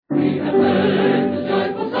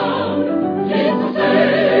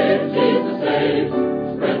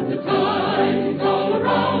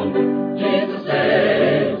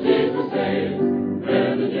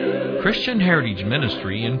Christian Heritage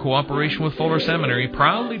Ministry, in cooperation with Fuller Seminary,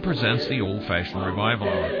 proudly presents the Old Fashioned Revival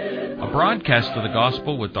Hour, a broadcast of the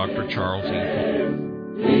Gospel with Dr. Charles E.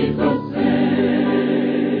 Fuller.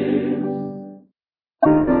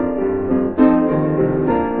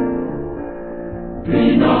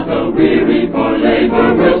 Be not the weary, for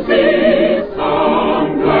labor will cease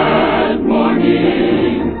on glad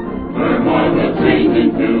morning. Turmoil will change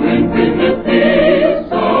into infinite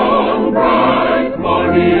peace on bright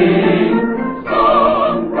morning.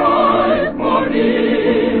 Some bright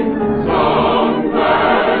morning, some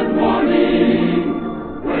glad morning,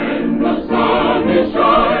 when the sun is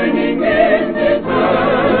shining in the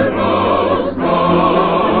eternal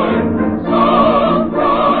sky. Some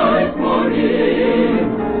bright morning,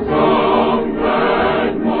 some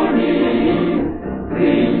glad morning, we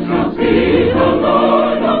shall see the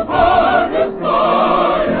Lord of harvest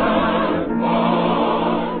by and by.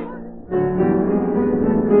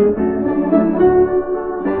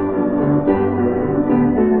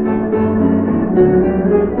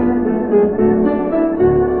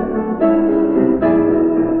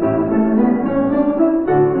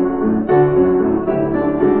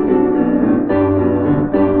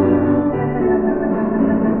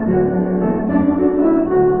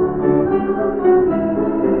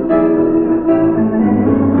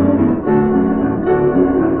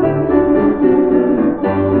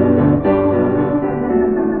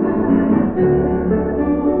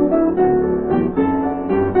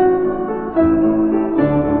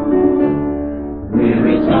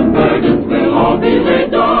 Weary some burdens will all be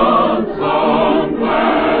laid down some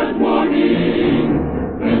glad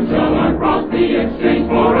morning. Then shall our cross be exchanged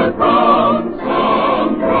for a crown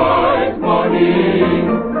some bright morning.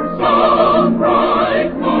 Some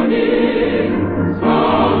bright morning,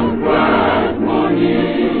 some glad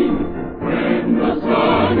morning, when the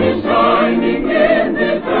sun is shining in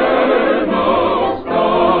the eternal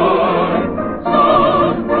sky.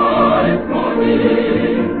 Some bright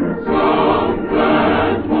morning, some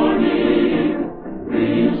glad morning, we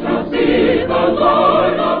shall see the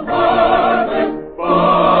Lord of harvest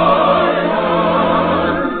by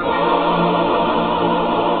and by.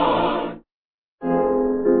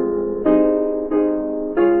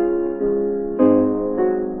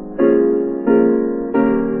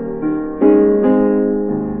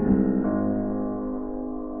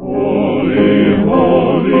 Holy,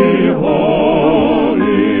 holy,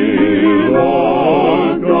 holy,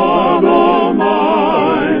 Lord God Almighty,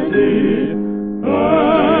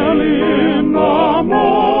 early in the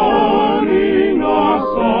morning our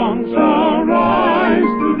song shall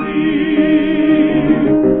rise to thee.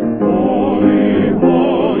 Holy,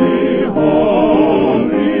 holy,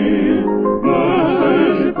 holy,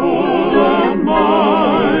 merciful and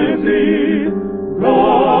mighty,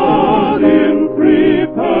 God in three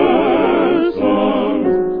persons,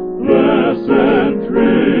 blessed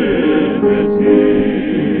Trinity.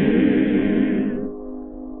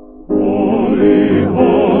 Holy,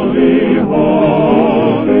 holy,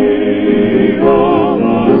 holy, all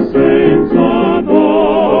the saints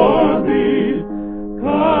adore thee,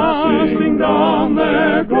 casting down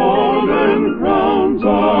their golden crowns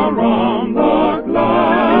around the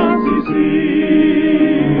glassy sea.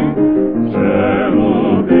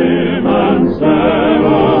 Cherubim and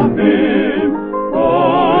seraphim,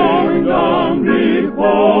 falling down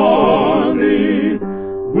before thee,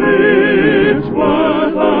 which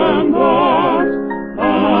word and thought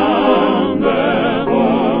and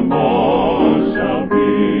evermore shall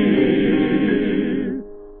be.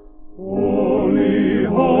 Holy,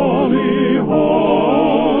 holy,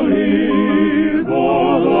 holy,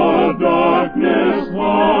 though the darkness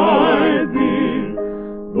hide thee,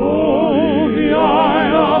 though the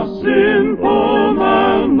eye of sinful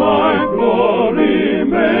man thy glory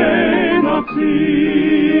may not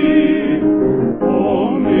see,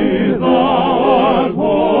 only thou art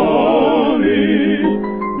holy,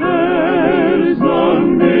 there is none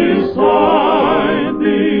beside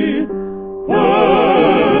thee,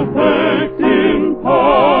 perfect in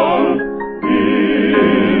power,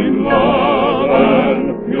 in love and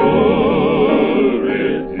purity.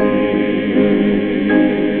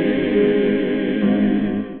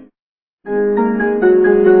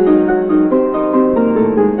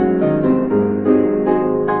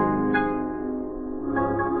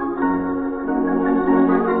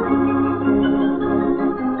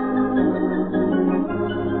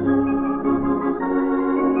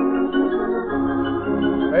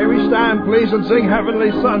 May we stand, please, and sing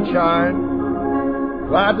Heavenly Sunshine.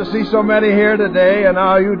 Glad to see so many here today, and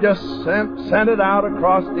how you just sent it out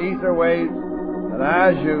across the ether waves. And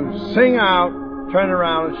as you sing out, turn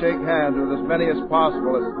around and shake hands with as many as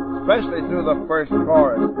possible, especially through the first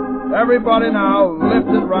chorus. Everybody now lift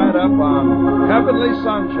it right up on Heavenly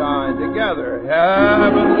Sunshine together.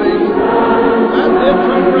 Heavenly Sunshine. And then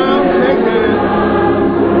turn around and shake hands.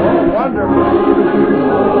 Oh, wonderful.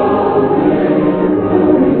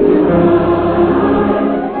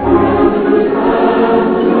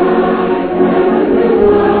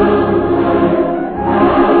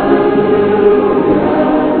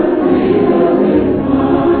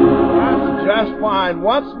 Fine.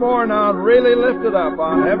 Once more now, really lift it up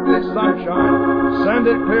on Heavenly Sunshine. Send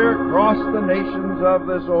it clear across the nations of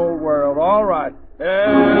this old world. All right.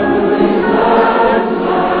 Heavenly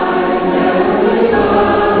Sunshine, Heavenly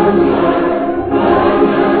Sunshine,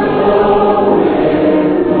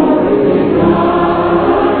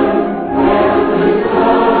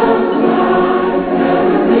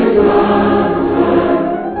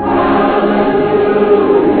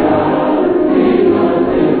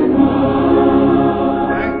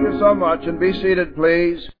 so much, and be seated,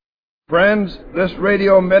 please. Friends, this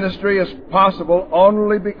radio ministry is possible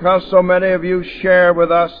only because so many of you share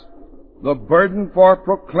with us the burden for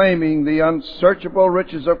proclaiming the unsearchable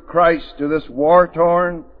riches of Christ to this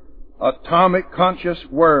war-torn, atomic-conscious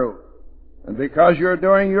world. And because you're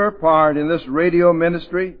doing your part in this radio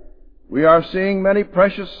ministry, we are seeing many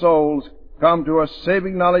precious souls come to a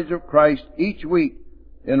saving knowledge of Christ each week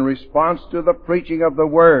in response to the preaching of the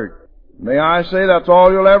Word. May I say that's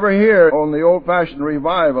all you'll ever hear on the old-fashioned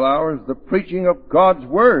revival hours, the preaching of God's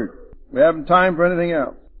Word. We haven't time for anything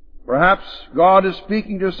else. Perhaps God is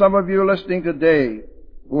speaking to some of you listening today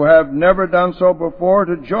who have never done so before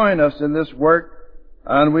to join us in this work,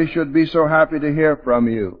 and we should be so happy to hear from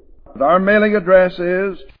you. Our mailing address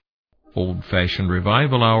is Old-Fashioned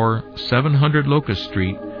Revival Hour, 700 Locust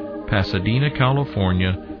Street, Pasadena,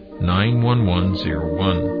 California,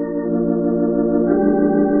 91101.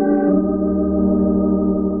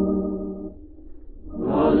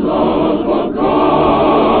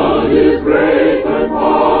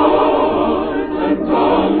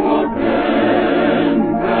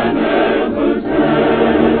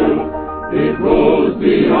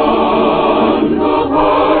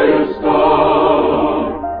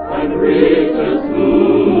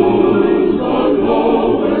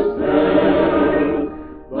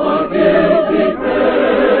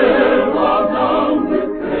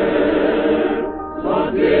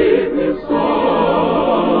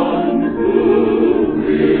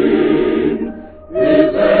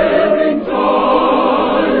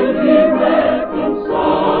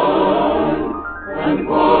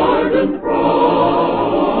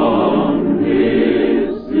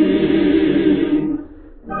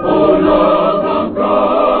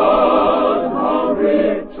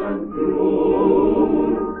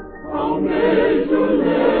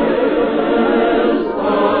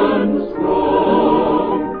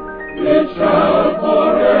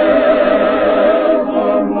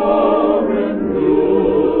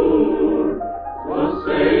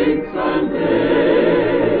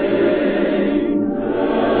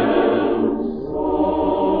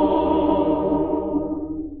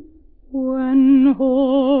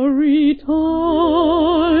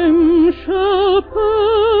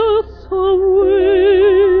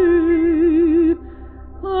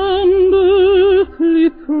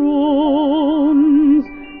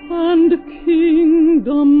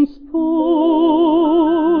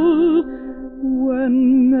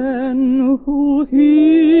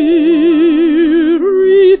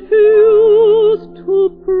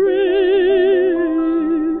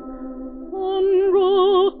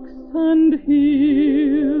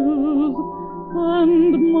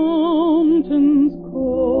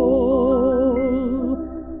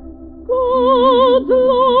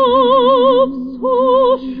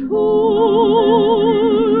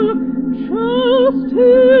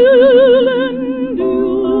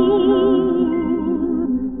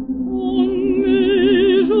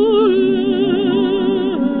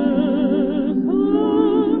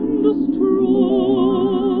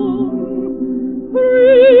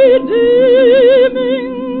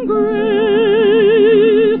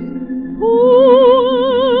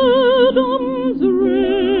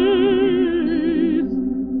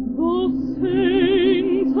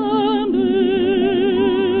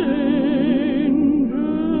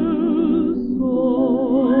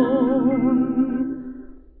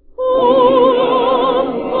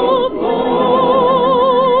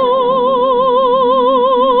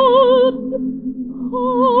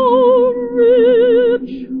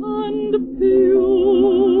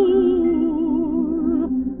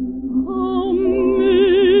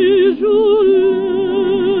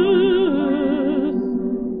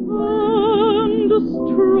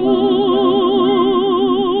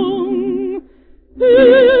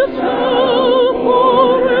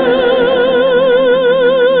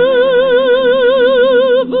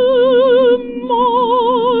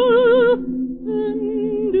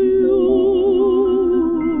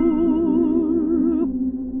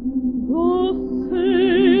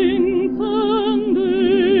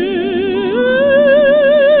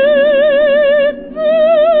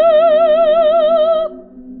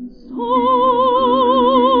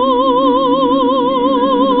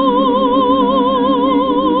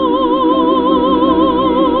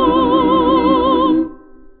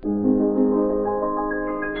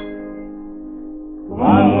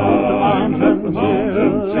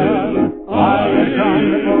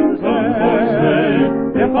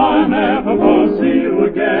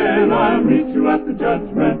 you at the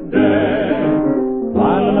judgment day.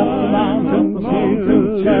 Climbing up the mountain, I'll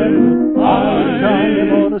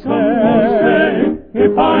come to stay.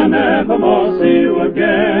 If I never more see you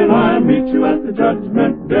again, I'll meet you at the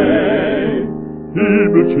judgment day. Keep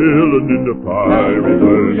a chillin' in the fiery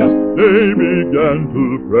furnace, they began to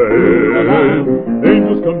pray.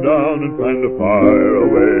 Angels come down and fan the fire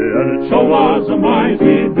away, and it So was a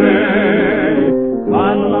mighty day.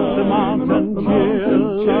 Climbing up the mountain,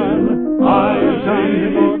 children, I'll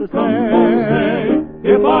come to stay.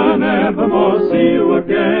 If I never more see you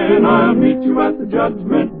again, I'll meet you at the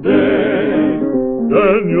judgment day.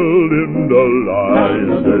 Daniel in the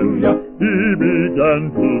lion's den, he began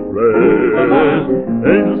to pray.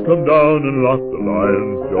 Angels come down and lock the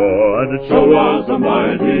lion's jaw, and it So was a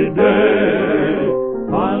mighty day.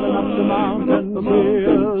 Climbing up the mountain,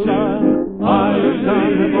 children, I'll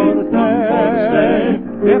come to stay.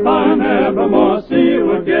 If I never more see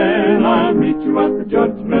you again, I'll meet you at the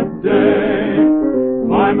judgment day.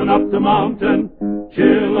 Climbing up the mountain,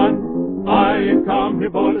 children, I ain't come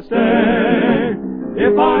here for to stay.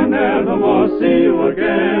 If I never more see you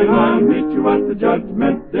again, I'll meet you at the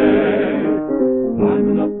judgment day.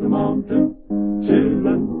 Climbing up the mountain,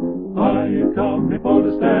 children, I ain't come here for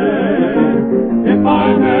to stay. If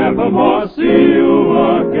I never more see you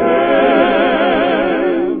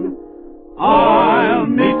again, I'll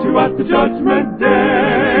meet you at the judgment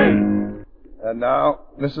day. And now,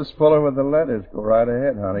 Mrs. Fuller with the letters. Go right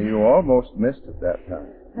ahead, honey. You almost missed it that time.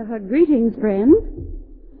 Greetings, friends.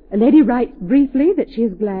 A lady writes briefly that she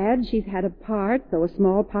is glad she's had a part, though a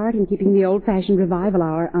small part, in keeping the old-fashioned revival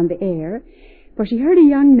hour on the air, for she heard a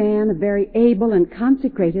young man, a very able and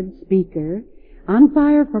consecrated speaker, on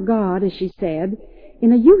fire for God, as she said,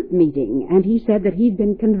 in a youth meeting, and he said that he'd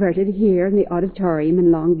been converted here in the auditorium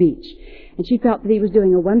in Long Beach. And she felt that he was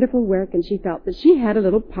doing a wonderful work, and she felt that she had a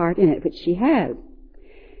little part in it, which she has.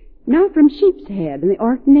 Now from Sheep's Head in the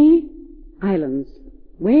Orkney Islands,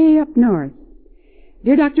 way up north.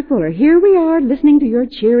 Dear Dr. Fuller, here we are listening to your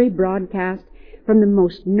cheery broadcast from the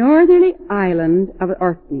most northerly island of the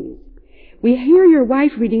Orkneys. We hear your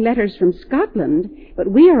wife reading letters from Scotland, but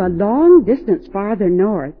we are a long distance farther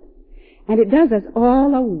north, and it does us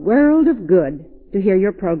all a world of good to hear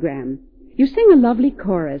your program. You sing a lovely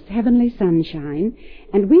chorus, Heavenly Sunshine,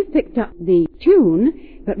 and we've picked up the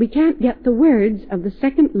tune, but we can't get the words of the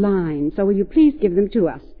second line, so will you please give them to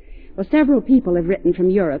us? Well, several people have written from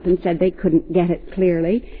Europe and said they couldn't get it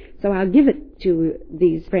clearly, so I'll give it to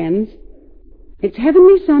these friends. It's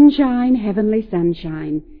heavenly sunshine,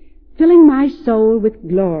 filling my soul with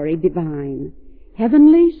glory divine.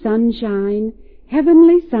 Heavenly sunshine,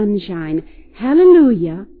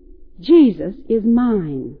 hallelujah, Jesus is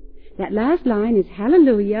mine. That last line is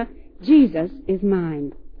hallelujah, Jesus is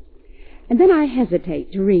mine. And then I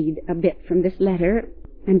hesitate to read a bit from this letter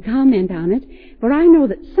and comment on it, for I know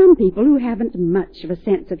that some people who haven't much of a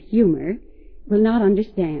sense of humor will not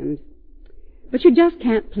understand. But you just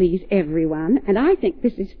can't please everyone, and I think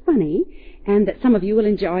this is funny, and that some of you will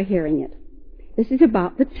enjoy hearing it. This is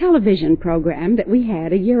about the television program that we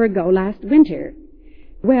had a year ago last winter.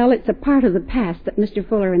 Well, it's a part of the past that Mr.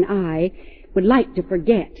 Fuller and I would like to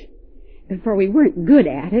forget, for we weren't good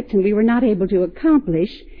at it, and we were not able to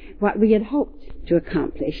accomplish what we had hoped to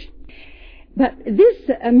accomplish. But this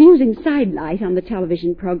amusing sidelight on the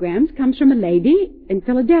television programs comes from a lady in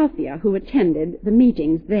Philadelphia who attended the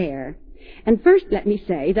meetings there. And first let me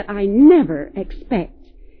say that I never expect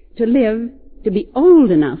to live to be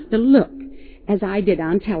old enough to look as I did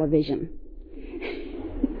on television.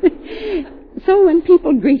 So when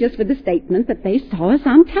people greet us with the statement that they saw us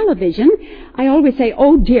on television, I always say,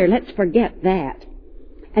 oh dear, let's forget that.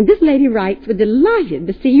 And this lady writes, we're delighted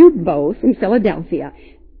to see you both in Philadelphia.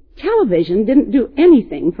 Television didn't do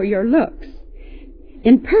anything for your looks.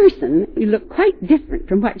 In person, you look quite different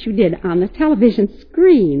from what you did on the television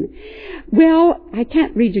screen. Well, I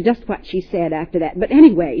can't read you just what she said after that, but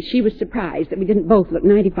anyway, she was surprised that we didn't both look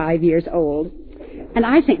 95 years old. And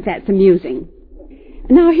I think that's amusing.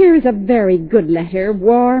 Now here is a very good letter,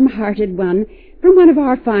 warm-hearted one, from one of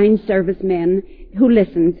our fine servicemen who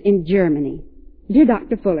listens in Germany. Dear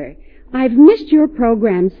Dr. Fuller, I've missed your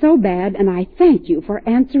program so bad, and I thank you for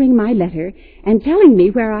answering my letter and telling me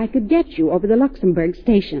where I could get you over the Luxembourg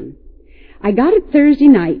station. I got it Thursday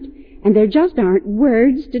night, and there just aren't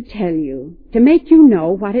words to tell you, to make you know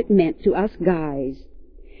what it meant to us guys.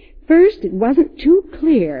 First, it wasn't too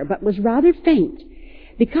clear, but was rather faint,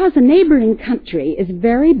 because a neighboring country is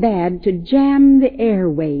very bad to jam the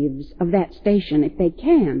airwaves of that station if they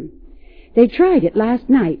can. They tried it last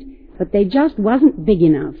night, but they just wasn't big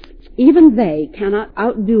enough. Even they cannot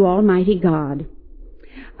outdo Almighty God.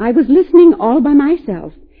 I was listening all by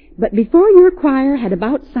myself, but before your choir had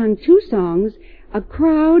about sung 2 songs, a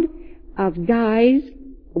crowd of guys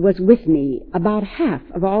was with me, about half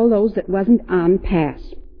of all those that wasn't on pass.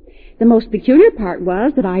 The most peculiar part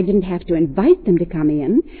was that I didn't have to invite them to come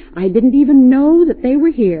in. I didn't even know that they were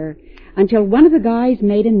here until one of the guys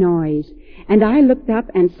made a noise, and I looked up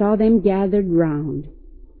and saw them gathered round.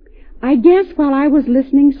 I guess while I was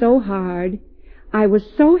listening so hard, I was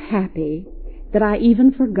so happy that I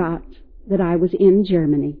even forgot that I was in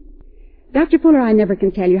Germany. Dr. Fuller, I never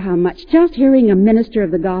can tell you how much just hearing a minister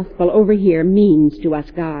of the gospel over here means to us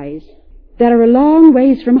guys that are a long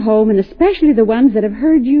ways from home, and especially the ones that have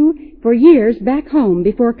heard you for years back home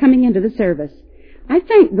before coming into the service. I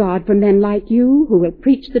thank God for men like you who will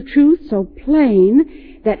preach the truth so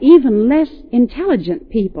plain that even less intelligent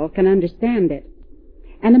people can understand it,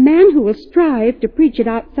 and a man who will strive to preach it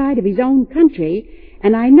outside of his own country.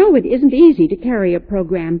 And I know it isn't easy to carry a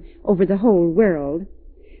program over the whole world,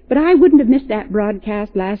 but I wouldn't have missed that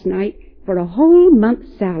broadcast last night for a whole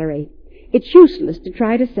month's salary. It's useless to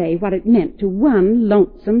try to say what it meant to one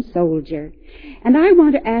lonesome soldier. And I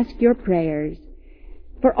want to ask your prayers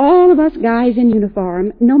for all of us guys in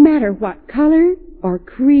uniform, no matter what color or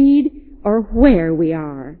creed or where we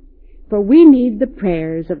are, for we need the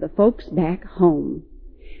prayers of the folks back home.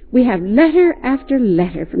 We have letter after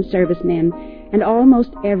letter from servicemen, and almost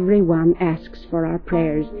everyone asks for our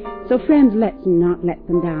prayers. So, friends, let's not let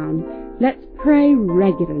them down. Let's pray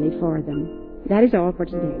regularly for them. That is all for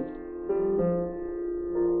today.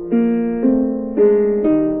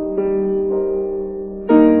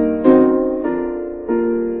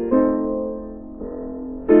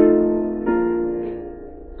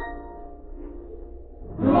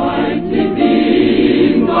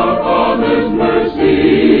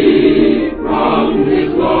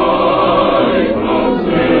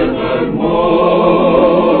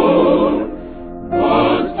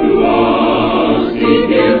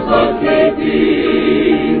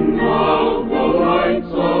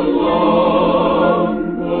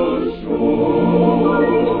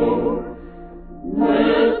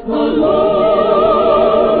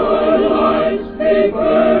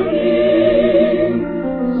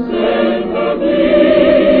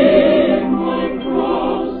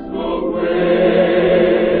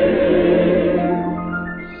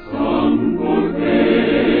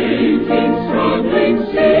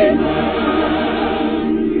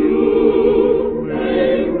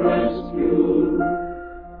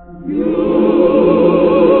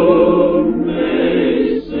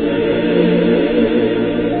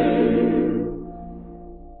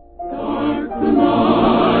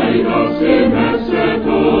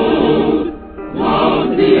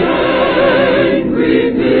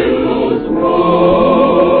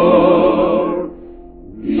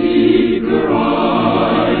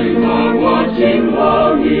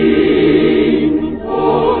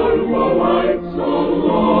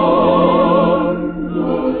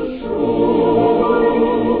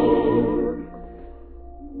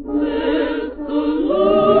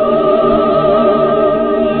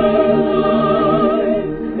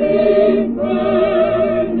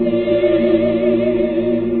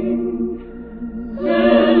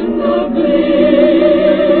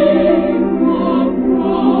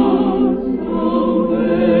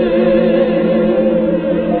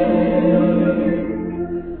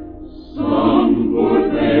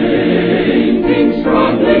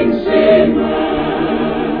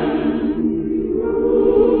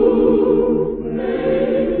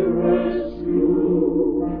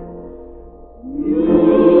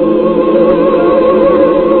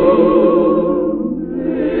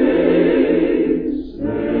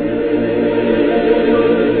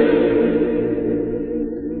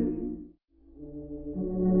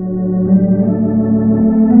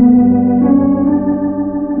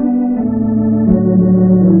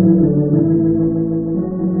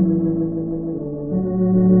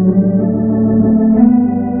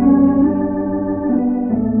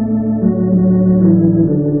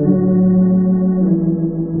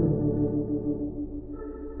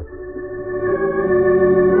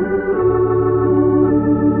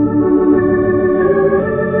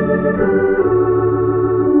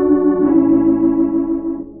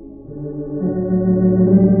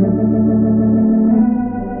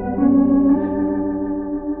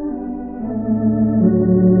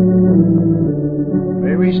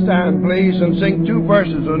 Stand, please, and sing 2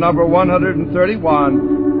 verses of number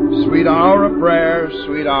 131, Sweet Hour of Prayer,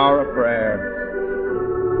 Sweet Hour of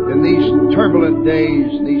Prayer. In these turbulent days,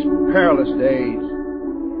 these perilous days,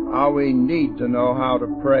 how we need to know how to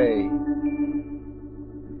pray.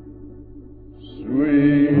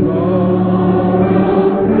 Sweet hour of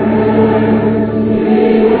prayer.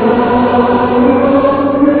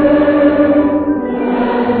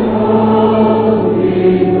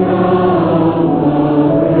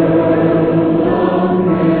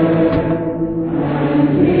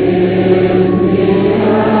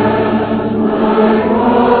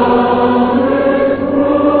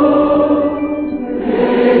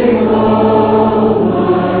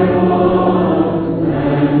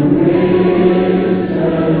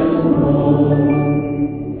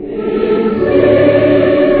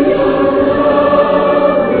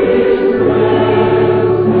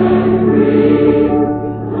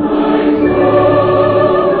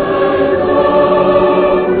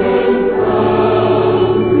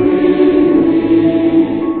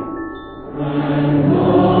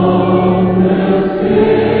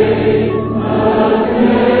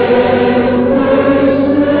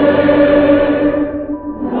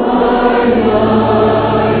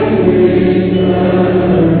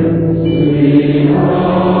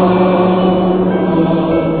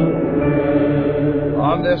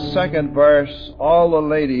 second verse, all the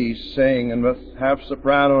ladies sing, and with half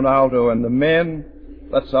soprano and alto, and the men,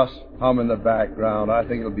 let's us hum in the background. I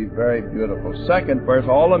think it'll be very beautiful. Second verse,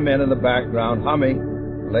 all the men in the background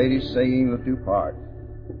humming, ladies singing the two parts.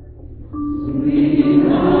 Sweet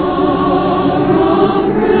hour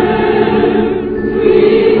of rest,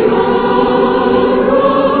 sweet hour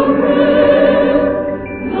of rest,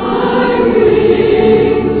 thy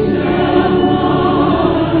wings shall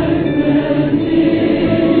find and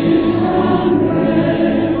is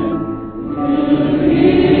unrest. To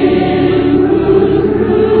him whose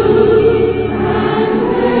true and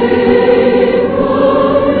faithful rest,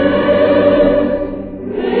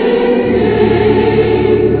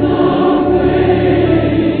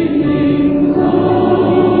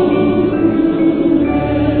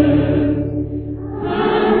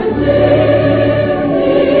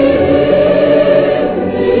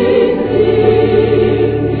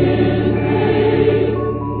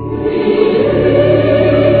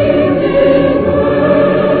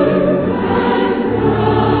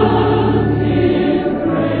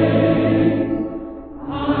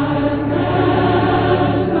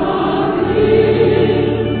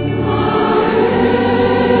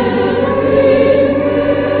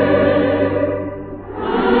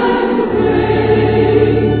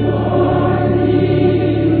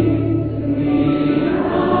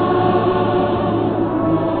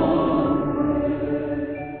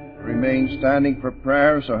 Standing for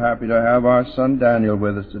prayer, so happy to have our son Daniel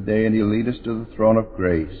with us today, and he'll lead us to the throne of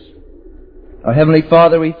grace. Our Heavenly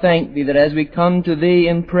Father, we thank Thee that as we come to Thee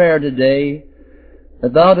in prayer today,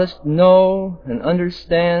 that Thou dost know and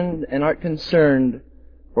understand and art concerned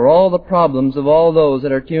for all the problems of all those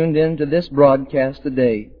that are tuned in to this broadcast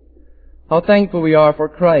today. How thankful we are for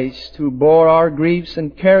Christ, who bore our griefs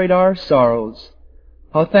and carried our sorrows.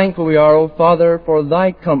 How thankful we are, O Father, for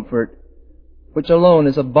Thy comfort, which alone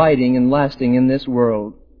is abiding and lasting in this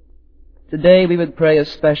world. Today we would pray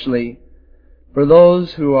especially for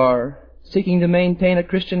those who are seeking to maintain a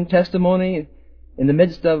Christian testimony in the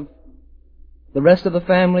midst of the rest of the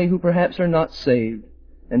family who perhaps are not saved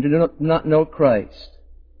and do not know Christ.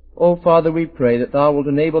 Oh, Father, we pray that Thou wilt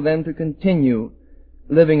enable them to continue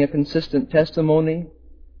living a consistent testimony.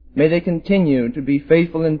 May they continue to be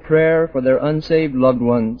faithful in prayer for their unsaved loved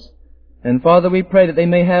ones. And Father, we pray that they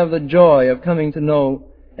may have the joy of coming to know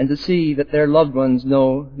and to see that their loved ones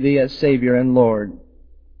know Thee as Savior and Lord.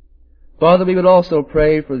 Father, we would also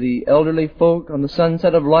pray for the elderly folk on the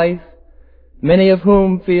sunset of life, many of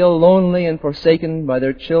whom feel lonely and forsaken by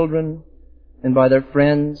their children and by their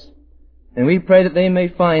friends. And we pray that they may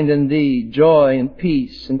find in Thee joy and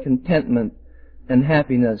peace and contentment and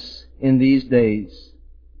happiness in these days.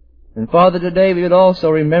 And Father, today we would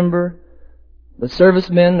also remember the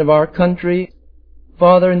servicemen of our country.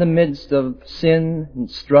 Father, in the midst of sin and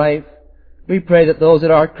strife, we pray that those that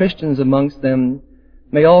are Christians amongst them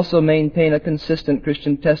may also maintain a consistent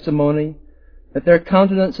Christian testimony, that their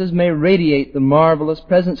countenances may radiate the marvelous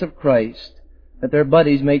presence of Christ, that their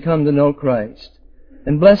buddies may come to know Christ.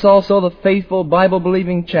 And bless also the faithful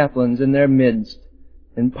Bible-believing chaplains in their midst.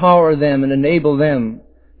 Empower them and enable them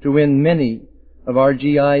to win many of our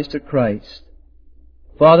GIs to Christ.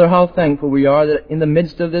 Father, how thankful we are that in the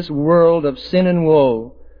midst of this world of sin and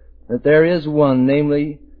woe, that there is one,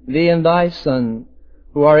 namely Thee and Thy Son,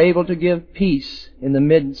 who are able to give peace in the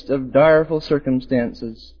midst of direful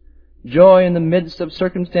circumstances, joy in the midst of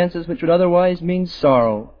circumstances which would otherwise mean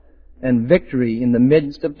sorrow, and victory in the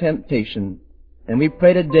midst of temptation. And we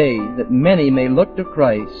pray today that many may look to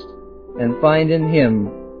Christ and find in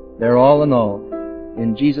Him their all in all.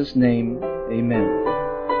 In Jesus' name, amen.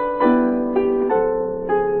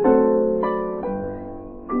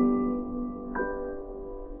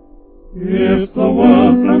 If the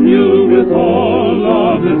world from you with all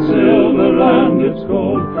of its silver and its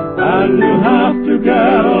gold, and you have to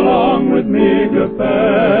get along with meager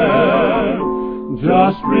fare,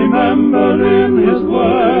 just remember in His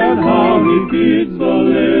Word how He feeds the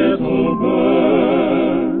little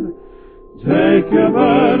bird. Take your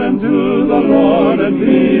burden to the Lord and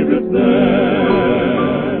leave it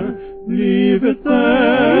there. Leave it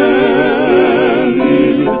there.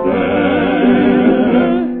 Leave it there.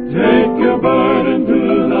 Take your burden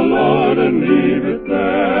to the Lord and leave it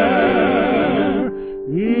there.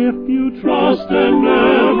 If you trust and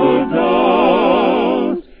never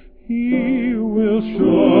doubt, He will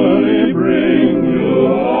surely bring you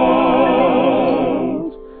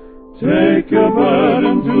out. Take your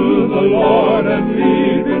burden to the Lord and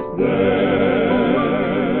leave it there.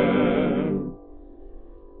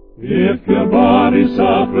 If your body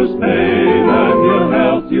suffers pain and your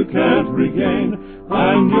health you can't regain,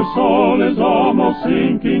 and your soul is almost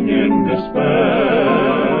sinking in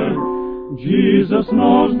despair. Jesus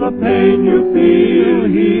knows the pain you feel.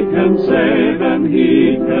 He can save and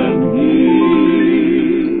He can heal.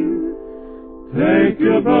 Take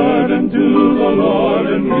your burden to the Lord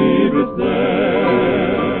and leave it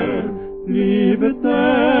there. Leave it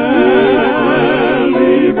there.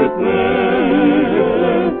 Leave it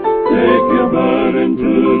there. Take your burden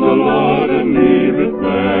to the Lord and leave it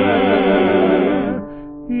there.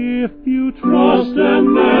 If you trust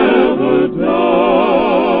and never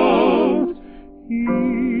doubt, He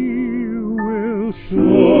will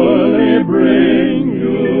surely bring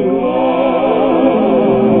you out.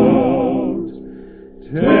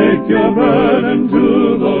 Take your burden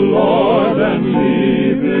to the Lord and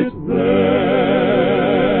leave it there.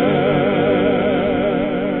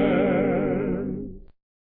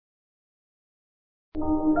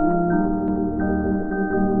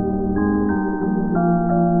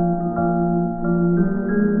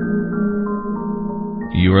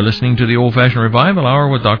 You are listening to the Old Fashioned Revival Hour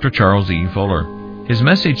with Dr. Charles E. Fuller. His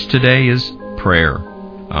message today is prayer.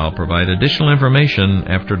 I'll provide additional information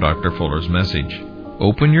after Dr. Fuller's message.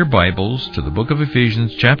 Open your Bibles to the book of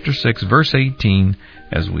Ephesians, chapter 6, verse 18,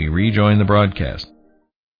 as we rejoin the broadcast.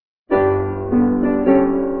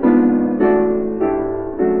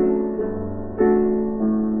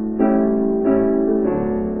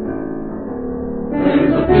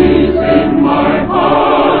 There's a peace in my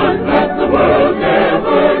heart that the world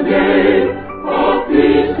never gave, a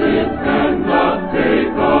peace it cannot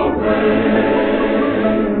take away.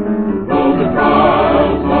 Though the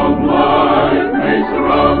trials of life may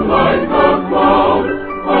surround like a cloud,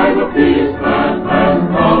 I've a peace that has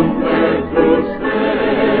come there to stay.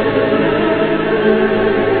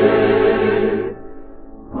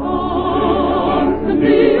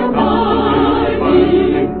 Constantly abiding,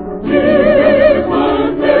 Jesus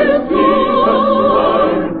is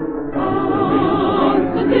Lord.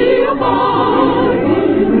 Constantly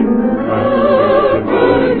abiding,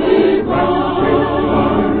 ever divine.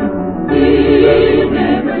 He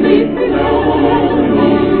never leaves me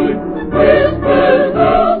lonely, whispers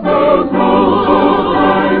the soul's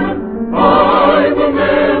mine. I will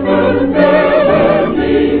never, never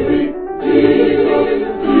leave thee.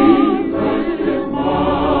 Jesus is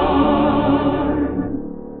mine.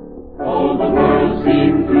 All the world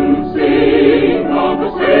seemed to sing of the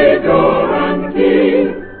Savior and King,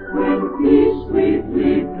 when peace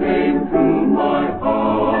sweetly came to my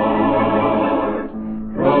heart.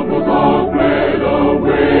 Troubles all fled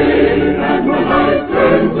away, and my life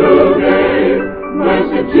turned to day.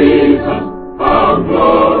 Blessed Jesus, how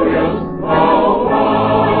glorious thou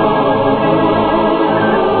art.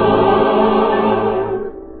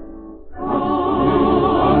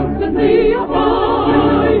 Constantly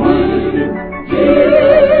abiding, Jesus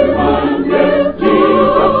is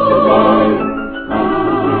divine.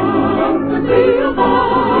 Constantly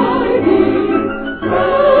abiding,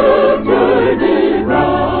 treasure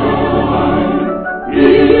divine.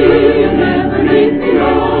 He never leaves me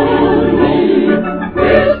lonely,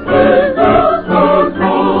 whispers the soul's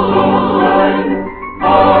mine. I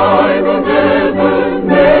will never,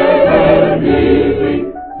 never leave thee.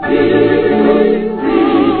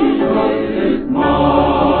 Jesus is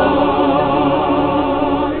mine.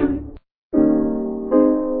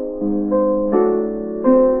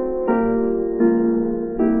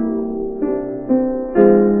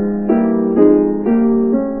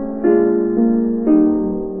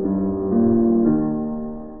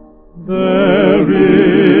 There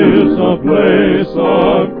is a place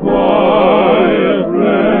of quiet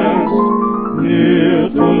rest, near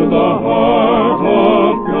to the heart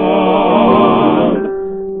of God,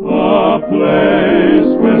 a place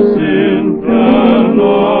where sin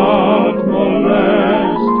cannot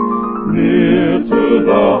molest, near to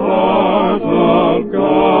the heart of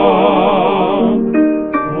God.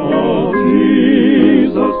 Oh,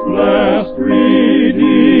 Jesus, blessed Redeemer,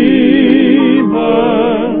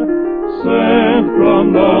 sent from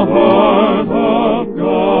the heart of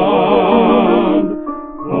God,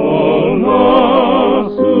 all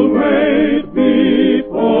us who wait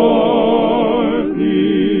before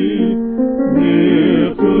thee,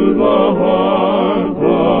 near to the heart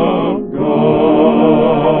of God.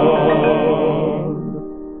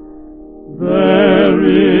 There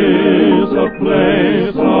is a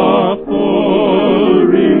place of full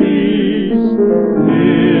release,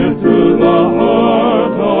 near to the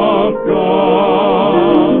heart of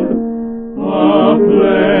God, a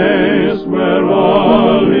place where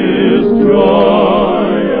all is joy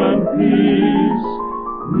and peace,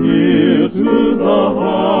 near to the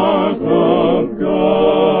heart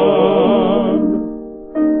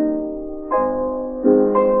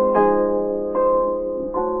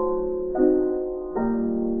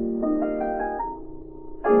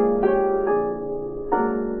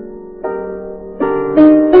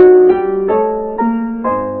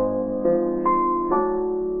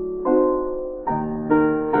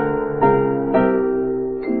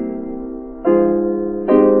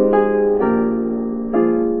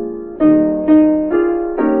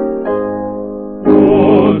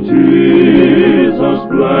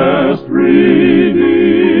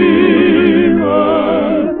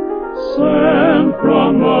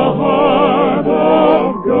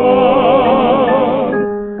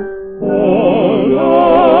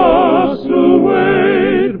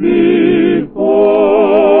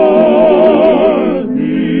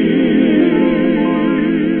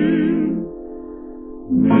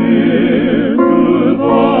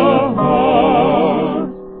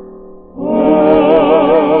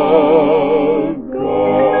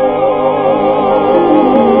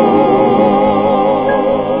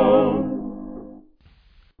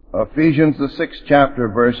Ephesians, the 6th chapter,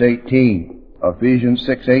 verse 18. Ephesians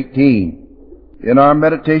 6:18. In our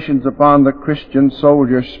meditations upon the Christian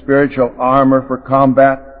soldier's spiritual armor for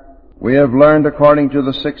combat, we have learned, according to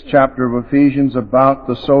the 6th chapter of Ephesians, about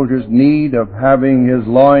the soldier's need of having his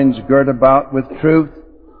loins girt about with truth,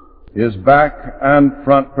 his back and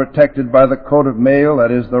front protected by the coat of mail, that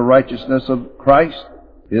is, the righteousness of Christ,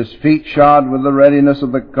 his feet shod with the readiness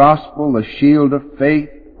of the gospel, the shield of faith,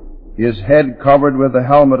 his head covered with the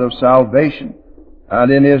helmet of salvation, and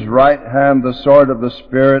in his right hand the sword of the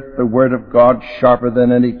Spirit, the word of God, sharper than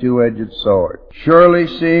any two-edged sword. Surely,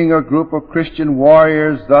 seeing a group of Christian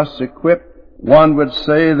warriors thus equipped, one would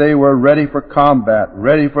say they were ready for combat,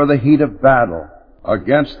 ready for the heat of battle,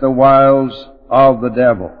 against the wiles of the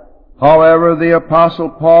devil. However, the Apostle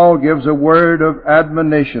Paul gives a word of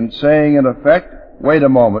admonition, saying in effect, wait a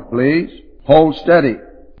moment, please. Hold steady.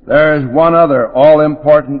 There is one other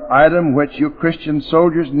all-important item which you Christian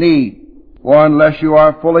soldiers need. For unless you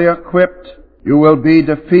are fully equipped, you will be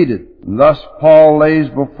defeated. Thus Paul lays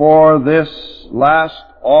before this last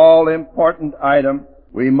all-important item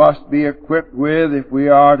we must be equipped with if we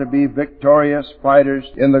are to be victorious fighters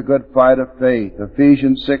in the good fight of faith.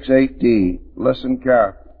 Ephesians 6:18. Listen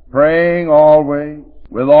carefully. Praying always,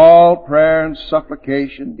 with all prayer and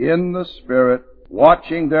supplication in the Spirit,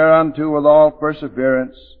 watching thereunto with all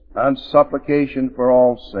perseverance and supplication for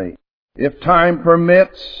all saints. If time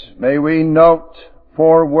permits, may we note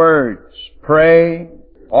 4 words: pray,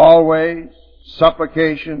 always,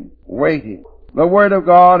 supplication, waiting. The Word of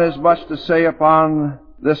God has much to say upon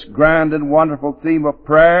this grand and wonderful theme of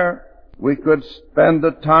prayer. We could spend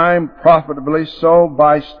the time profitably so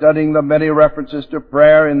by studying the many references to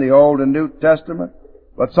prayer in the Old and New Testament,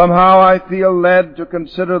 but somehow I feel led to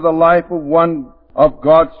consider the life of one of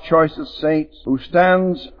God's choicest saints who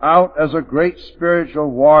stands out as a great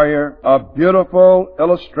spiritual warrior, a beautiful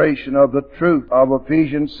illustration of the truth of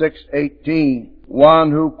Ephesians 6:18.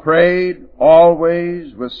 One who prayed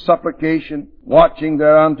always with supplication, watching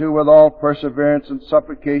thereunto with all perseverance and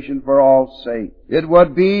supplication for all saints. It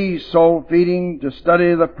would be soul-feeding to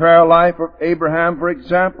study the prayer life of Abraham, for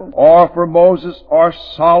example, or for Moses or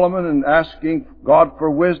Solomon, and asking God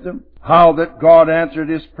for wisdom. How that God answered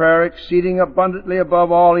his prayer exceeding abundantly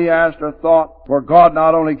above all he asked or thought. For God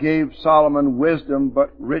not only gave Solomon wisdom, but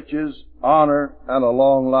riches, honor, and a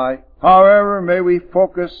long life. However, may we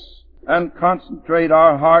focus and concentrate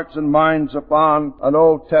our hearts and minds upon an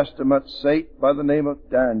Old Testament saint by the name of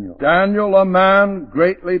Daniel. Daniel, a man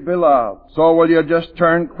greatly beloved. So will you just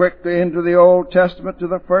turn quickly into the Old Testament to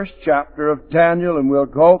the 1st chapter of Daniel, and we'll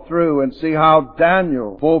go through and see how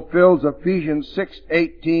Daniel fulfills Ephesians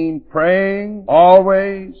 6:18, praying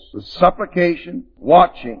always with supplication,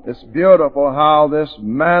 watching. It's beautiful how this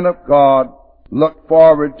man of God looked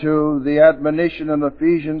forward to the admonition in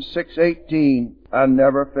Ephesians 6:18 and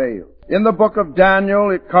never failed. In the book of Daniel,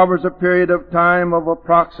 it covers a period of time of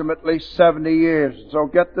approximately 70 years. So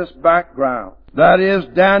get this background. That is,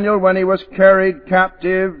 Daniel, when he was carried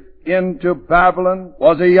captive into Babylon,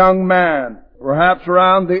 was a young man, perhaps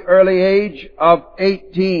around the early age of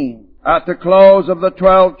 18. At the close of the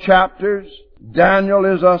 12 chapters, Daniel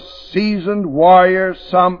is a seasoned warrior,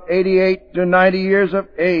 some 88 to 90 years of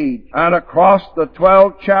age. And across the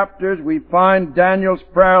 12 chapters, we find Daniel's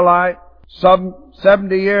prayer life, some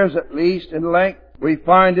 70 years at least in length. We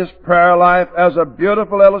find his prayer life as a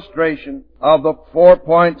beautiful illustration of the 4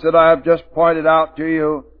 points that I have just pointed out to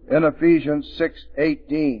you in Ephesians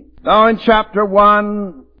 6:18. Now in chapter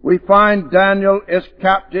 1, we find Daniel is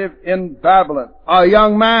captive in Babylon. A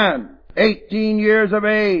young man, 18 years of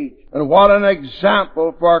age. And what an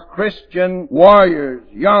example for Christian warriors,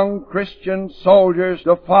 young Christian soldiers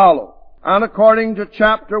to follow. And according to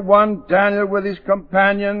chapter 1, Daniel with his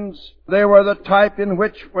companions, they were the type in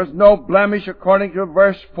which was no blemish, according to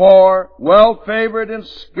verse 4, well-favored and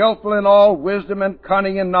skillful in all wisdom and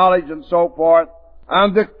cunning and knowledge and so forth.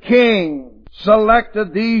 And the king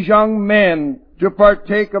selected these young men to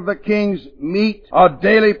partake of the king's meat, a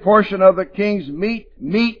daily portion of the king's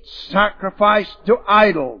meat sacrificed to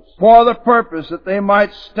idols, for the purpose that they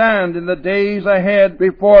might stand in the days ahead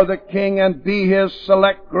before the king and be his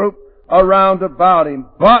select group around about him.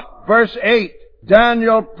 But, verse 8,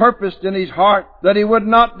 Daniel purposed in his heart that he would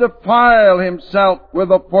not defile himself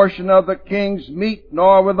with a portion of the king's meat,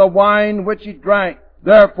 nor with the wine which he drank.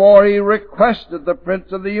 Therefore he requested the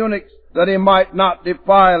prince of the eunuchs that he might not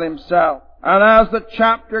defile himself. And as the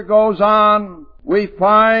chapter goes on, we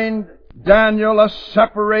find Daniel a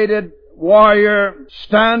separated warrior,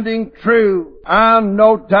 standing true, and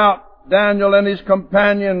no doubt Daniel and his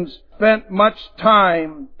companions spent much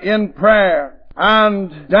time in prayer.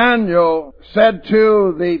 And Daniel said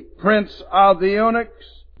to the prince of the eunuchs,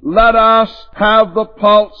 let us have the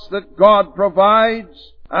pulse that God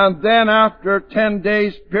provides, and then after 10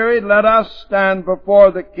 days period, let us stand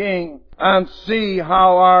before the king and see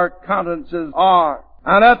how our countenances are.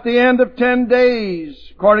 And at the end of 10 days,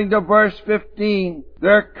 according to verse 15,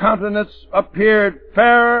 their countenance appeared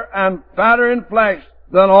fairer and fatter in flesh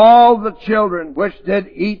than all the children which did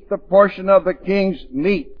eat the portion of the king's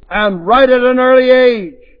meat. And right at an early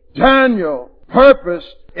age, Daniel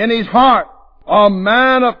purposed in his heart, a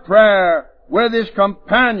man of prayer with his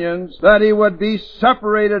companions, that he would be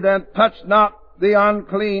separated and touch not the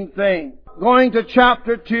unclean thing. Going to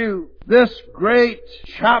chapter 2, this great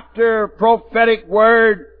chapter, prophetic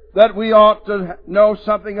word that we ought to know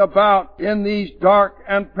something about in these dark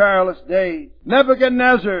and perilous days.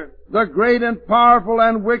 Nebuchadnezzar, the great and powerful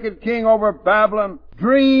and wicked king over Babylon,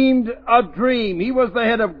 dreamed a dream. He was the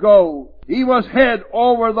head of gold. He was head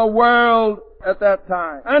over the world at that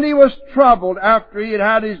time. And he was troubled after he had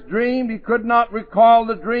had his dream. He could not recall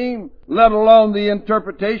the dream, let alone the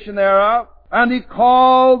interpretation thereof. And he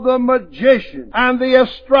called the magician and the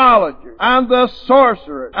astrologer and the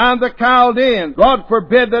sorcerer and the Chaldeans. God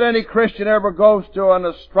forbid that any Christian ever goes to an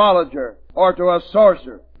astrologer or to a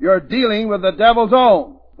sorcerer. You're dealing with the devil's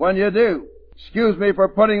own when you do. Excuse me for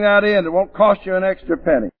putting that in. It won't cost you an extra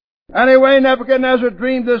penny. Anyway, Nebuchadnezzar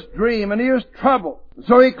dreamed this dream, and he was troubled.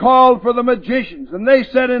 So he called for the magicians, and they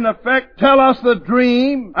said in effect, tell us the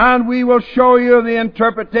dream, and we will show you the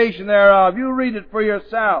interpretation thereof. You read it for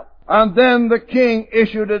yourself. And then the king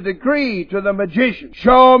issued a decree to the magician,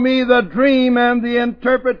 show me the dream and the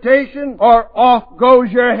interpretation, or off goes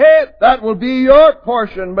your head. That will be your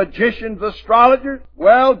portion, magicians, astrologers.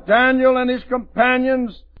 Well, Daniel and his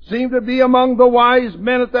companions seemed to be among the wise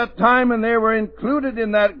men at that time, and they were included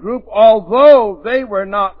in that group, although they were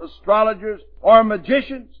not astrologers or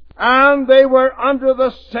magicians, and they were under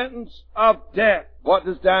the sentence of death. What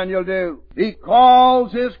does Daniel do? He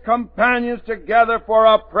calls his companions together for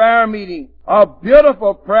a prayer meeting, a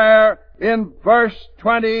beautiful prayer in verse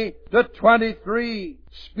 20 to 23,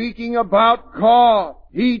 speaking about God.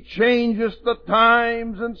 He changes the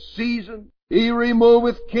times and seasons. He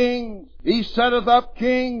removeth kings. He setteth up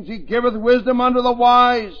kings. He giveth wisdom unto the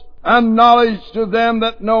wise, and knowledge to them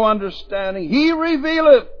that know understanding. He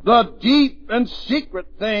revealeth the deep and secret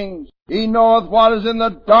things. He knoweth what is in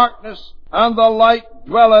the darkness, and the light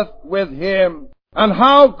dwelleth with him. And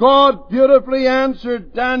how God beautifully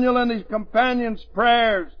answered Daniel and his companions'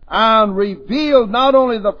 prayers, and revealed not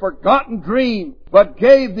only the forgotten dream, but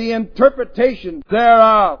gave the interpretation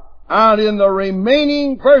thereof. And in the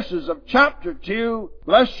remaining verses of chapter 2,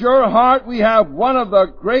 bless your heart, we have one of the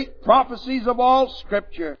great prophecies of all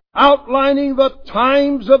Scripture, outlining the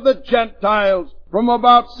times of the Gentiles from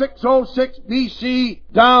about 606 B.C.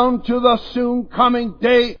 down to the soon coming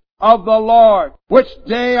day of the Lord, which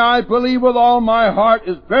day I believe with all my heart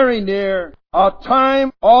is very near, a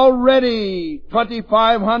time already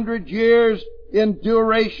 2,500 years in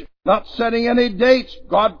duration. Not setting any dates,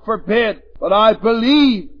 God forbid, but I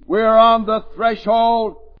believe we're on the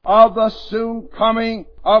threshold of the soon coming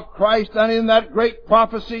of Christ, and in that great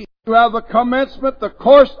prophecy you have the commencement, the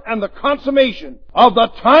course, and the consummation of the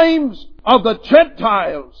times of the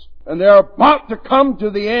Gentiles. And they're about to come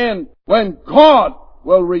to the end when God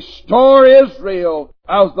will restore Israel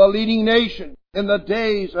as the leading nation in the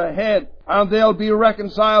days ahead, and they'll be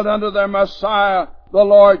reconciled unto their Messiah, the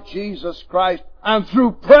Lord Jesus Christ. And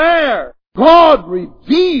through prayer, God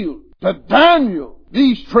revealed to Daniel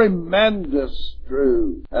these tremendous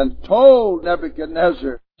truths and told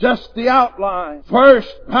Nebuchadnezzar just the outline.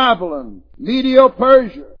 First Babylon,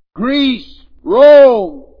 Medo-Persia, Greece,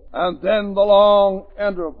 Rome, and then the long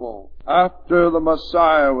interval after the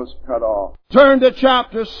Messiah was cut off. Turn to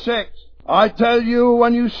chapter 6. I tell you,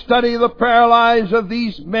 when you study the prayer lives of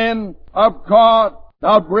these men of God,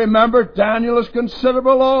 now remember Daniel is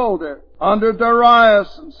considerable older, under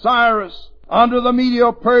Darius and Cyrus, under the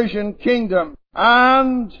Medo-Persian kingdom,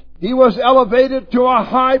 and he was elevated to a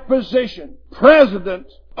high position, president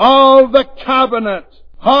of the cabinet,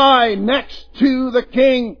 high next to the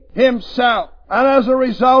king himself. And as a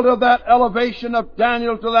result of that elevation of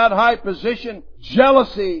Daniel to that high position,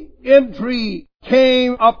 jealousy, intrigue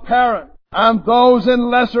came apparent. And those in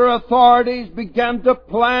lesser authorities began to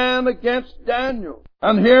plan against Daniel.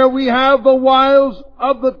 And here we have the wiles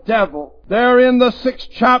of the devil. They're in the 6th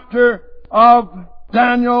chapter of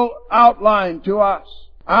Daniel outlined to us.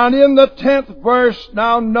 And in the 10th verse,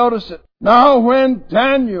 now notice it. Now when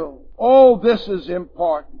Daniel, this is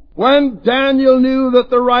important. When Daniel knew that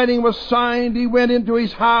the writing was signed, he went into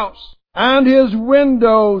his house, and his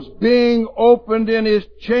windows being opened in his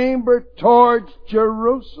chamber towards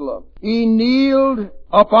Jerusalem, he kneeled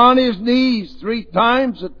upon his knees 3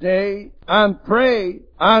 times a day and prayed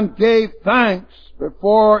and gave thanks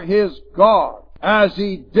before his God, as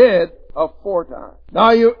he did aforetime.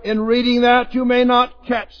 Now, in reading that, you may not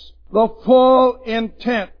catch the full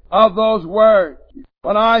intent of those words.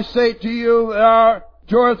 When I say to you, there are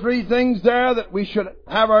 2 or 3 things there that we should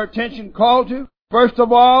have our attention called to. First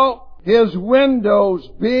of all, his windows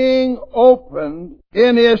being opened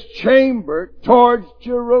in his chamber towards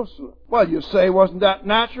Jerusalem. Well, you say, wasn't that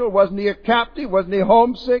natural? Wasn't he a captive? Wasn't he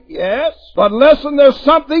homesick? Yes. But listen, there's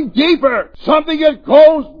something deeper. Something that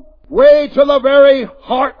goes way to the very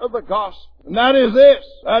heart of the gospel. And that is this,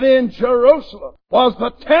 that in Jerusalem was the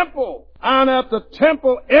temple, and at the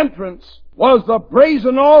temple entrance was the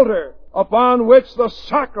brazen altar upon which the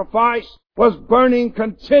sacrifice was burning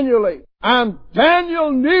continually. And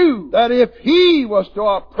Daniel knew that if he was to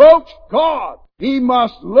approach God, he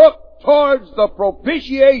must look towards the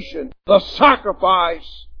propitiation, the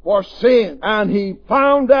sacrifice for sin. And he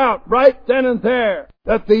found out right then and there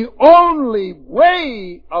that the only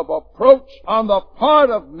way of approach on the part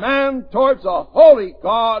of man towards a holy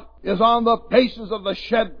God is on the basis of the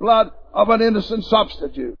shed blood of an innocent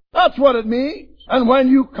substitute. That's what it means. And when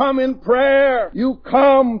you come in prayer, you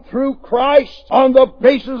come through Christ on the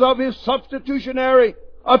basis of his substitutionary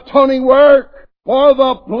atoning work. For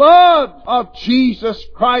the blood of Jesus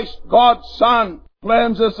Christ, God's Son,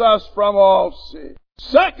 cleanses us from all sin.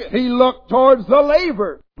 Second, he looked towards the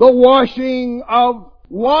laver, the washing of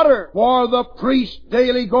water for the priest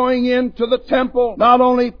daily going into the temple, not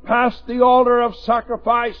only past the altar of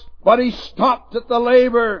sacrifice, but he stopped at the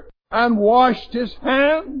laver and washed his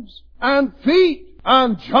hands and feet.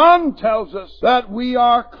 And John tells us that we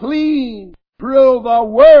are clean through the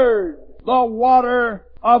Word, the water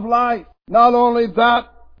of life. Not only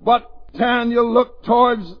that, but Daniel looked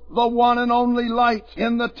towards the one and only light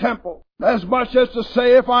in the temple, as much as to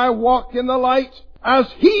say, if I walk in the light as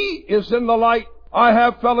he is in the light, I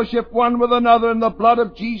have fellowship one with another in the blood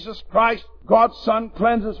of Jesus Christ. God's Son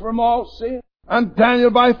cleanses from all sin. And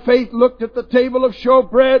Daniel by faith looked at the table of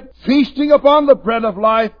showbread, feasting upon the bread of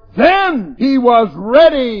life. Then he was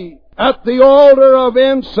ready at the altar of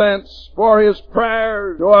incense for his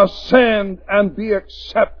prayers to ascend and be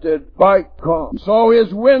accepted by God. So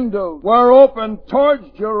his windows were open towards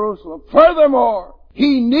Jerusalem. Furthermore,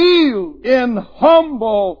 he kneeled in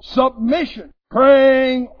humble submission,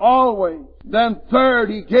 praying always. Then third,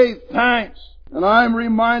 he gave thanks. And I'm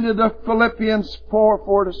reminded of Philippians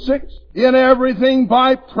 4:4-6. In everything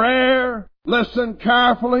by prayer, listen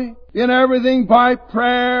carefully, in everything by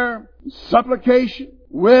prayer, supplication,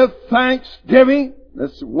 with thanksgiving.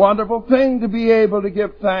 It's a wonderful thing to be able to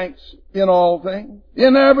give thanks in all things.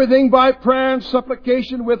 In everything by prayer and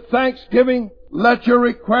supplication with thanksgiving, let your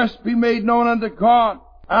requests be made known unto God.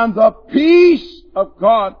 And the peace of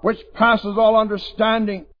God, which passes all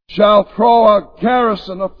understanding, shall throw a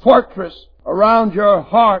garrison, a fortress, around your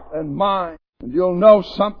heart and mind. And you'll know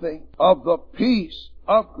something of the peace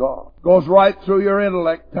of God. Goes right through your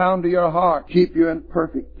intellect down to your heart. Keep you in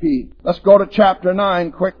perfect peace. Let's go to chapter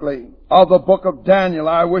 9 quickly of the book of Daniel.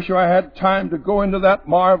 I wish I had time to go into that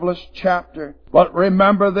marvelous chapter. But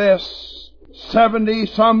remember this, 70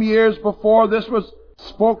 some years before this was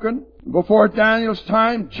spoken, before Daniel's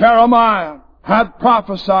time, Jeremiah had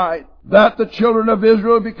prophesied that the children of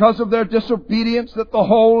Israel, because of their disobedience, that the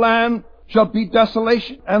whole land shall be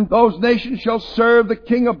desolation, and those nations shall serve the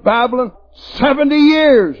king of Babylon 70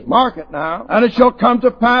 years. Mark it now. And it shall come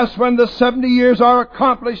to pass when the 70 years are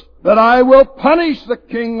accomplished, that I will punish the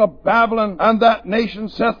king of Babylon and that nation,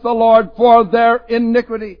 saith the Lord, for their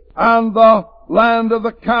iniquity, and the land of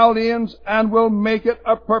the Chaldeans, and will make it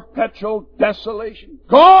a perpetual desolation.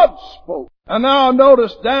 God spoke. And now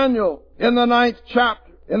notice Daniel in the 9th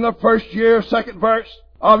chapter, in the 1st year, 2nd verse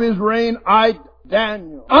of his reign,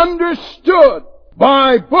 Daniel understood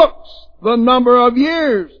by books the number of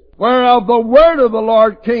years whereof the word of the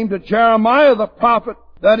Lord came to Jeremiah the prophet,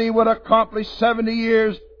 that he would accomplish 70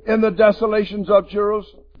 years in the desolations of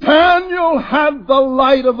Jerusalem. Daniel had the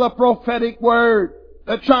light of the prophetic word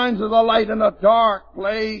that shines as a light in a dark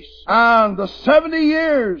place. And the 70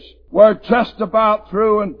 years were just about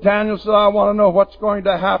through, and Daniel said, I want to know what's going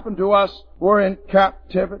to happen to us. We're in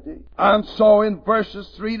captivity. And so in verses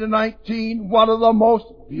 3-19, one of the most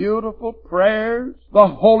beautiful prayers, the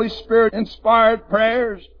Holy Spirit inspired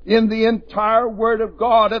prayers in the entire Word of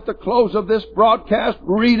God at the close of this broadcast.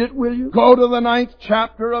 Read it, will you? Go to the 9th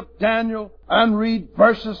chapter of Daniel and read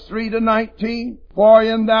verses 3-19. For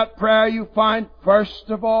in that prayer you find, first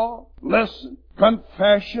of all, listen,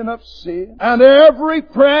 confession of sin. And every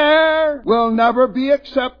prayer will never be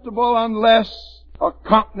acceptable unless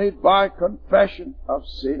accompanied by confession of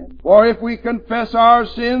sin. For if we confess our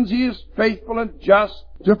sins, He is faithful and just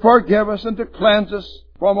to forgive us and to cleanse us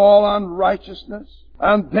from all unrighteousness.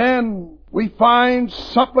 And then we find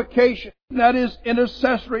supplication, that is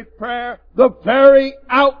intercessory prayer, the very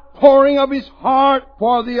outpouring of His heart.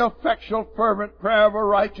 For the effectual fervent prayer of a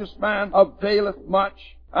righteous man availeth much.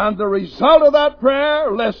 And the result of that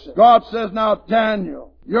prayer, listen, God says, now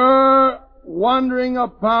Daniel, you're wondering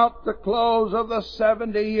about the close of the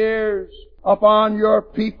 70 years upon your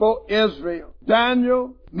people Israel.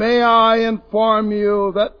 Daniel, may I inform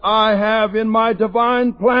you that I have in my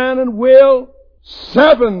divine plan and will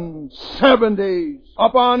 7 70s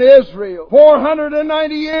upon Israel.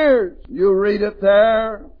 490 years. You read it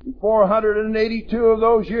there. 482 of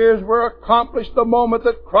those years were accomplished the moment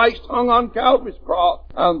that Christ hung on Calvary's cross.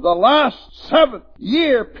 And the last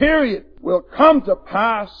 7-year period will come to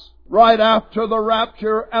pass right after the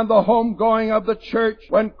rapture and the homegoing of the church,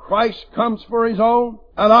 when Christ comes for His own.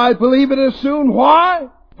 And I believe it is soon. Why?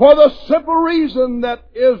 For the simple reason that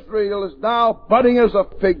Israel is now budding as a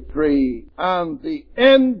fig tree, and the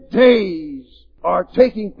end days are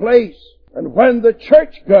taking place. And when the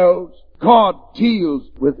church goes, God deals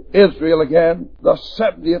with Israel again, the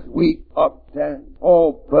 70th week of Daniel.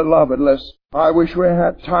 Oh, beloved, listen. I wish we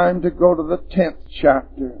had time to go to the 10th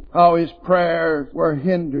chapter. How his prayers were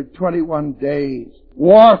hindered 21 days.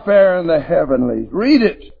 Warfare in the heavenlies. Read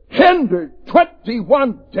it. Hindered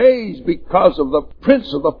 21 days because of the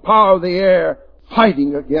prince of the power of the air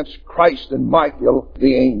fighting against Christ and Michael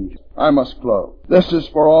the angel. I must close. This is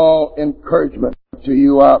for all encouragement to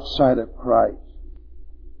you outside of Christ.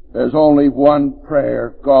 There's only one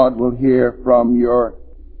prayer God will hear from your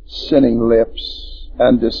sinning lips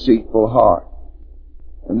and deceitful heart.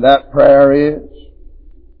 And that prayer is,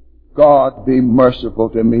 God, be merciful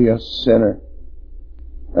to me, a sinner,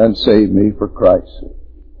 and save me for Christ's sake.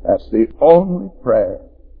 That's the only prayer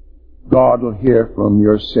God will hear from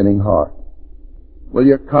your sinning heart. Will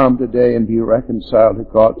you come today and be reconciled to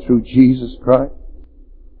God through Jesus Christ?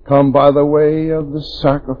 Come by the way of the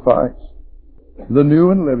sacrifice, the new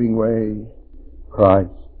and living way, Christ.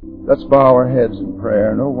 Let's bow our heads in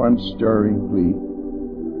prayer. No one stirring, please.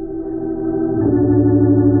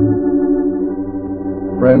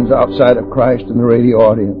 Friends outside of Christ in the radio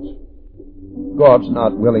audience, God's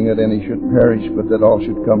not willing that any should perish, but that all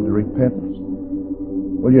should come to repentance.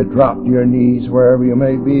 Will you drop to your knees wherever you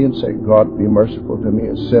may be and say, God, be merciful to me,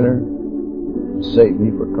 a sinner, and save me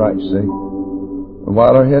for Christ's sake. And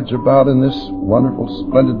while our heads are bowed in this wonderful,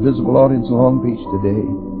 splendid, visible audience in Long Beach today,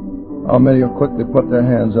 how many will quickly put their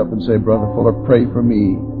hands up and say, Brother Fuller, pray for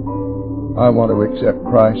me. I want to accept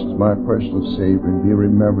Christ as my personal Savior and be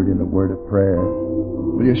remembered in a word of prayer.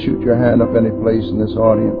 Will you shoot your hand up any place in this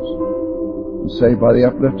audience and say, by the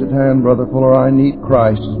uplifted hand, Brother Fuller, I need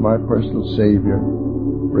Christ as my personal Savior.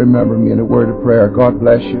 Remember me in a word of prayer. God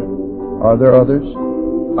bless you. Are there others?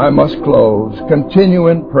 I must close. Continue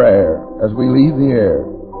in prayer as we leave the air.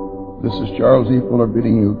 This is Charles E. Fuller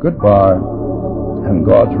bidding you goodbye and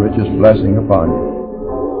God's richest blessing upon you.